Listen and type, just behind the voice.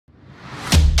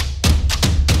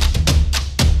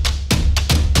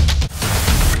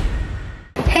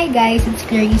Hi guys, it's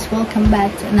Klariz. Welcome back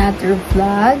to another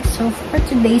vlog. So for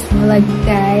today's vlog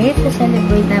guys,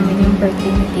 celebrate namin yung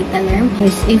birthday ni Tita Lerma.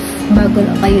 Guys, if bago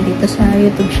lang kayo dito sa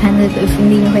YouTube channel ko, if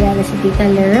hindi nyo kilala si Tita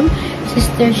Lerma,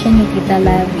 sister siya ni Tita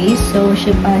Lerms. So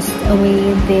she passed away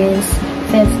this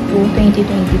Feb 2,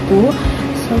 2022.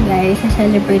 So guys,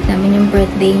 celebrate namin yung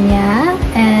birthday niya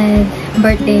and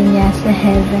birthday niya sa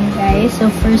heaven guys. So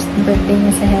first birthday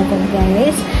niya sa heaven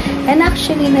guys. And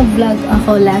actually, nag-vlog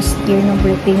ako last year ng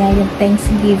birthday niya, yung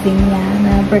Thanksgiving niya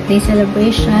na birthday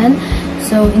celebration.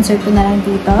 So, insert ko na lang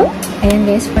dito. Ayan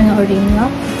guys, panoorin nyo.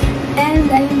 And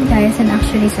ayun guys, and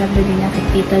actually sabi din na kay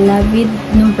Tita Lerma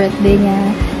nung birthday niya,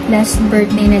 last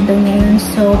birthday na daw niya yun.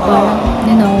 So, parang,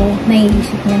 you know,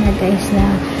 naiisip niya na guys na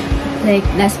like,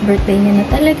 last birthday niya na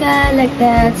talaga, like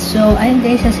that. So, ayun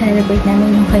guys, sa-celebrate namin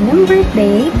yung kanyang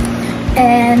birthday.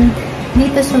 And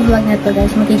dito sa vlog na to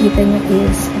guys, makikita nyo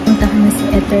is pupuntahan na si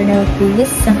Eternal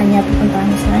Peace sa kanya,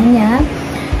 pupuntahan sa kanya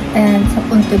and sa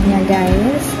puntod niya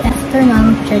guys. After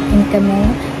nun, check-in kami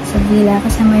sa villa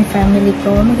kasama yung family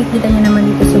ko. Makikita nyo naman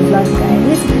dito sa vlog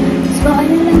guys. So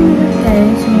ayun lang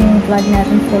guys yung vlog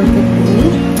natin for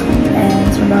today.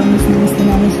 And sobrang miss na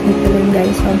namin si Tita Lerma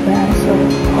guys, sobra. So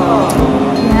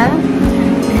yeah,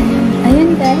 and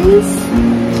ayun guys,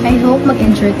 I hope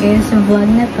mag-enjoy kayo sa vlog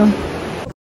na to.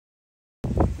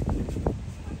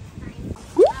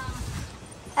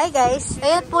 Hi guys!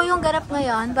 Ayan po yung ganap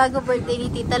ngayon bago birthday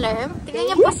ni Tita Lerma. Tingnan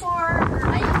niyo po.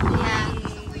 Ayan.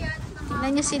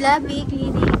 Tingnan niyo sila, Big,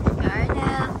 Lily,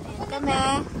 Arnel. Ayan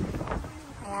kami.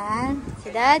 Ayan. Si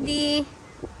Daddy.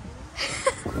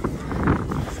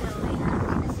 So,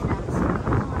 ayan.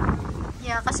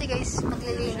 Yeah, kasi guys,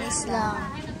 maglilinis lang.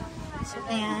 So,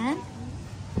 ayan.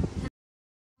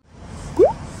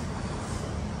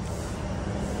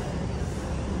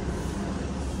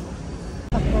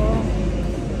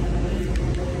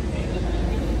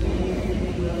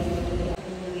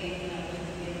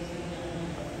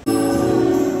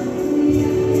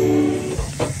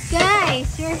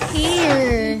 You're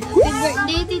here. Happy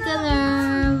birthday, Tita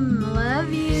Lerma.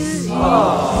 Love you.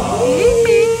 Ayan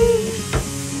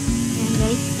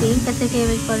guys, pink. Kasi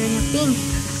favorite color niya pink.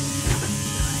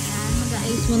 Ayan,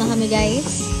 mag-aayos muna kami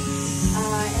guys.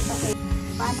 Ito kayo.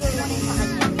 Paano mo rin sa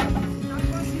kanya?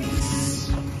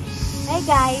 Hey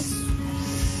guys.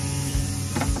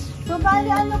 So,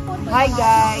 bali ano po ito? Hi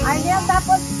guys. Ayan,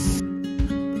 tapos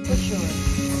for sure.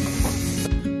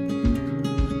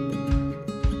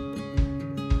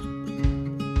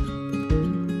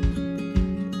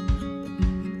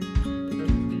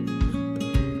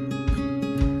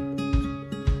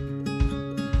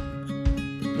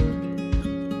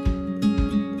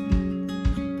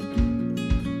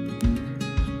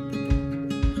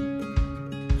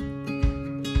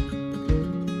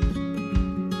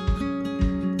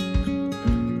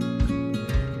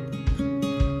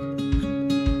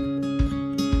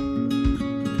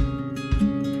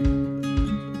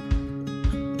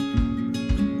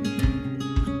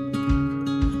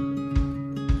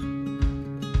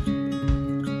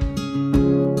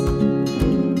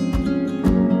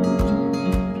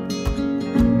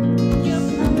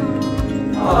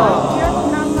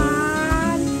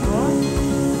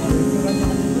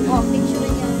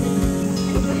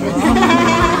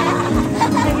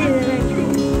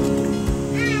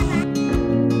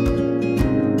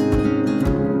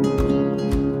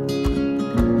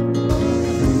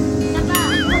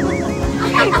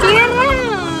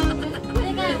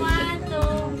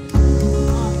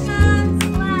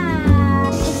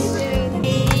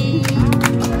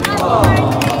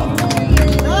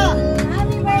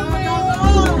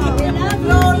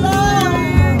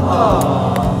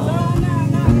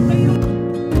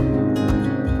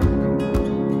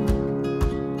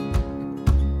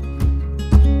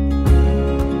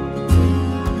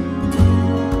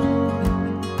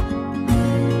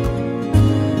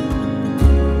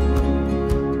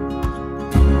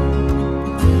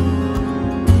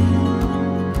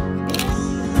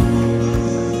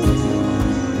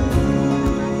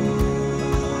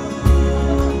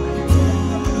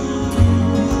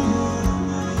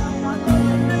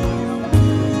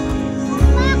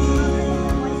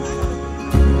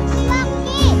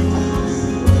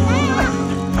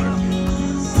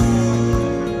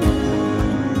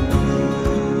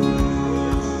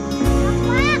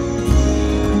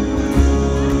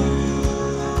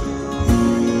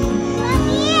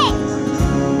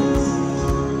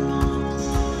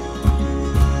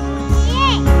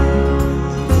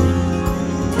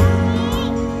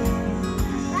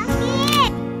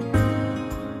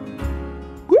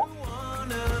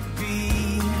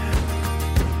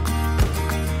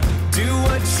 do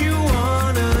what you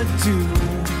wanna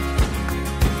do.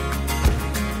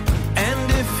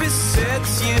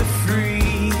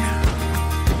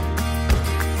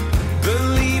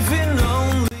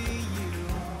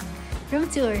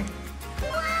 tour.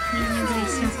 Yan nyo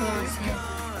guys yung closet.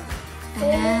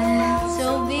 Ayan.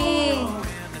 So big.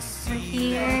 We're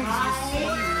here.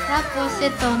 Tapos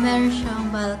ito, meron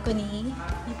siyang balcony.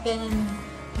 You can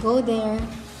go there.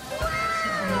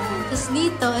 Tapos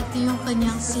dito, ito yung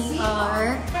kanyang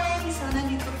CR.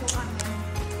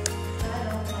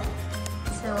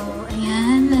 So,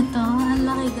 ayan. Ito. Ang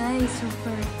laki guys.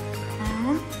 Super.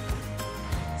 Ayan.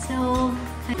 So,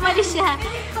 mali siya.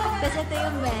 Tapos ito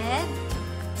yung bed.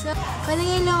 So, pwede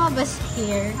kayo lumabas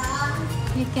here.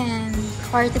 You can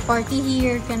party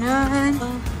here. Ganun.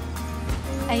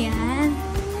 Ayan.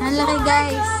 Ang laki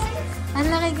guys. Ang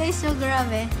laki guys. So,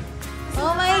 grabe.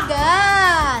 Oh my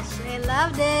gosh! I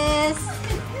love this!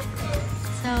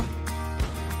 So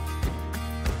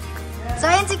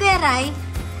ayan si Kuya Rai.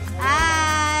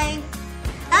 Hi!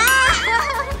 Ah!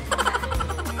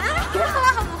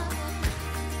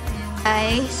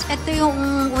 Guys, ito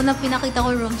yung unang pinakita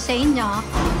ko room sa inyo.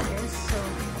 So,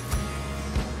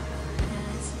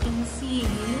 as you can see,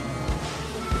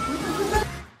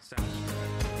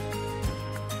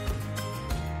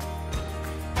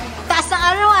 taas ang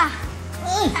araw ah!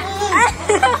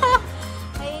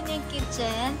 Ayun yung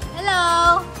kitchen.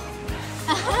 Hello!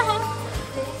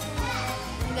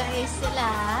 Guys,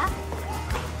 sila.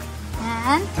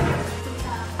 Ayan.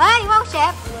 Ay, wow,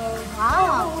 chef!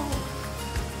 Wow!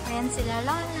 Ayan sila,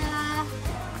 Lola.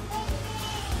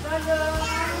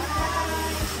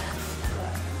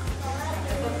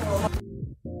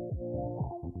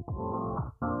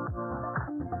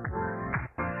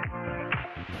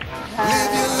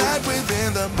 Live your life within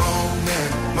the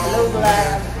moment,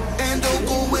 and don't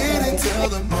go wait until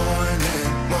the morning.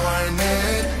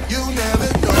 You never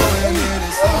know when it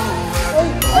is over.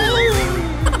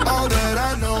 All that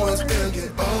I know is we'll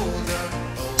get older.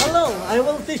 Hello, I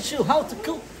will teach you how to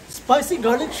cook spicy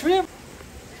garlic shrimp.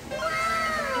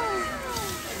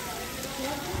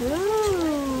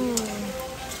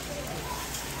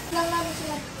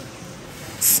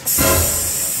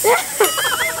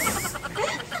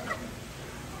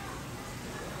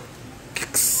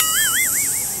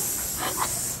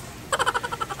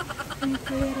 Ang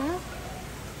pera.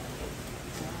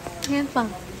 Ayan pa.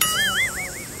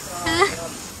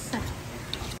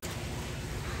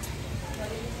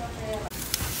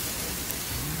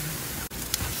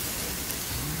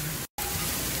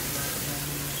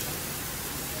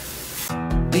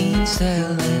 Beans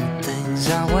telling things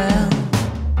are well.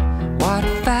 What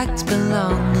facts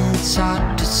belong, it's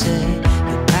hard to say.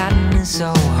 Your pattern is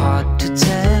so hard to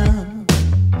tell.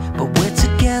 But we're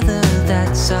together,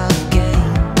 that's our game.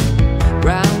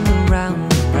 Round and round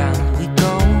and round we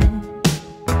go.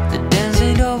 The dance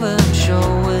ain't over, I'm sure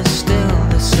we're still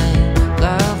the same.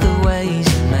 Love the ways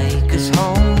you make us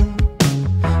whole.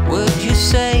 Would you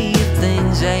say if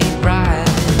things ain't right?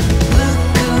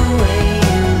 Look away,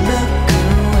 you look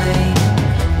away.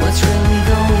 What's really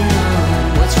going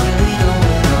on? What's really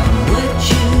going on? Would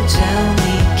you tell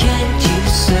me, can't you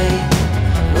say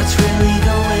what's really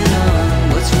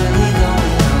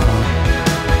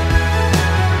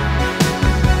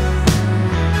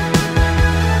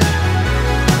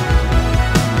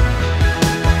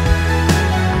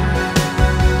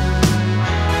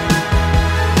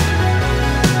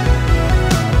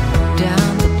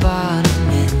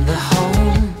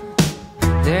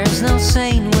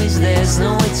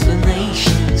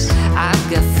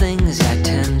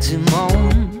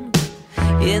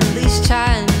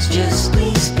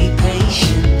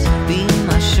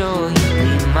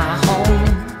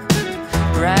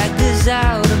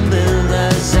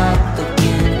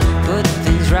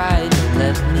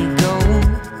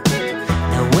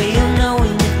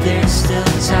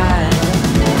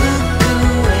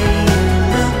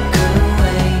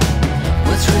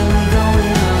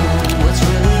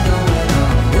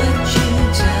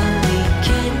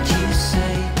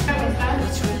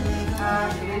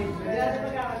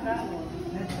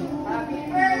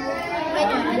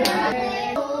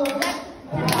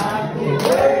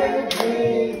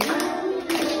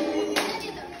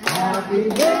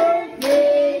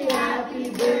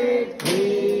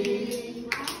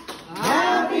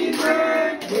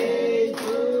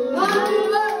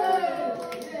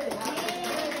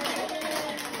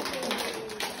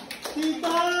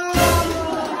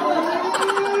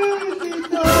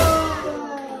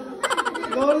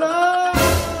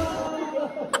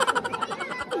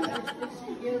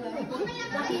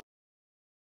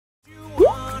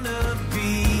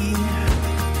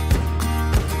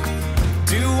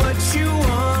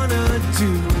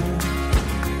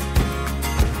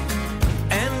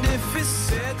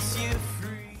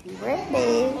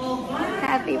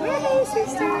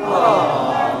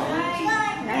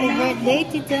birthday,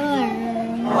 Tita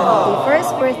Lerms. Happy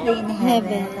first birthday in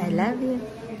heaven. Heaven. I love you.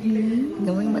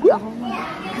 Gawin mata ko.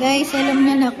 Guys, alam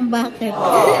niyo na kung bakit.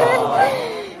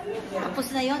 Tapos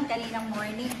na yon kaninang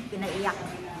morning. Pinaiyak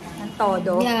ng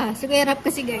todo. Yeah, si Kuya Rap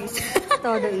kasi guys.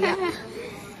 Todo iyak.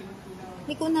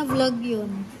 Hindi ko na-vlog yun.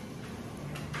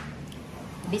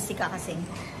 Busy ka kasi.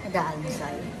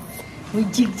 Nag-aalmusal. Uy,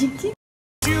 jig.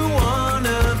 You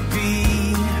wanna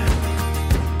be,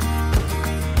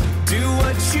 do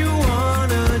what you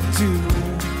wanna do.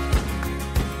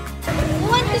 You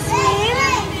want to swim?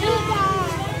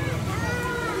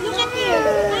 Look at you.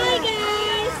 Hi,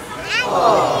 guys.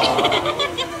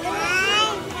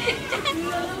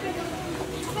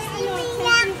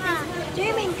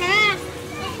 Swimming ka.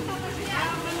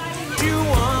 You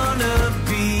wanna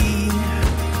be,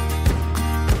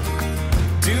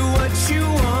 do what you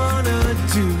wanna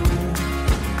do.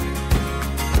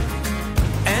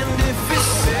 And if it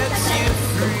sets you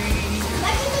free,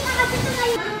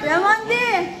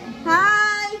 Ramondi!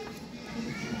 Hi!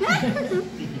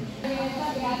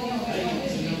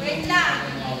 Wait lang!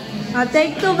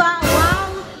 Take two ba?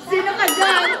 Wow! Sino ka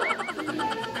dyan?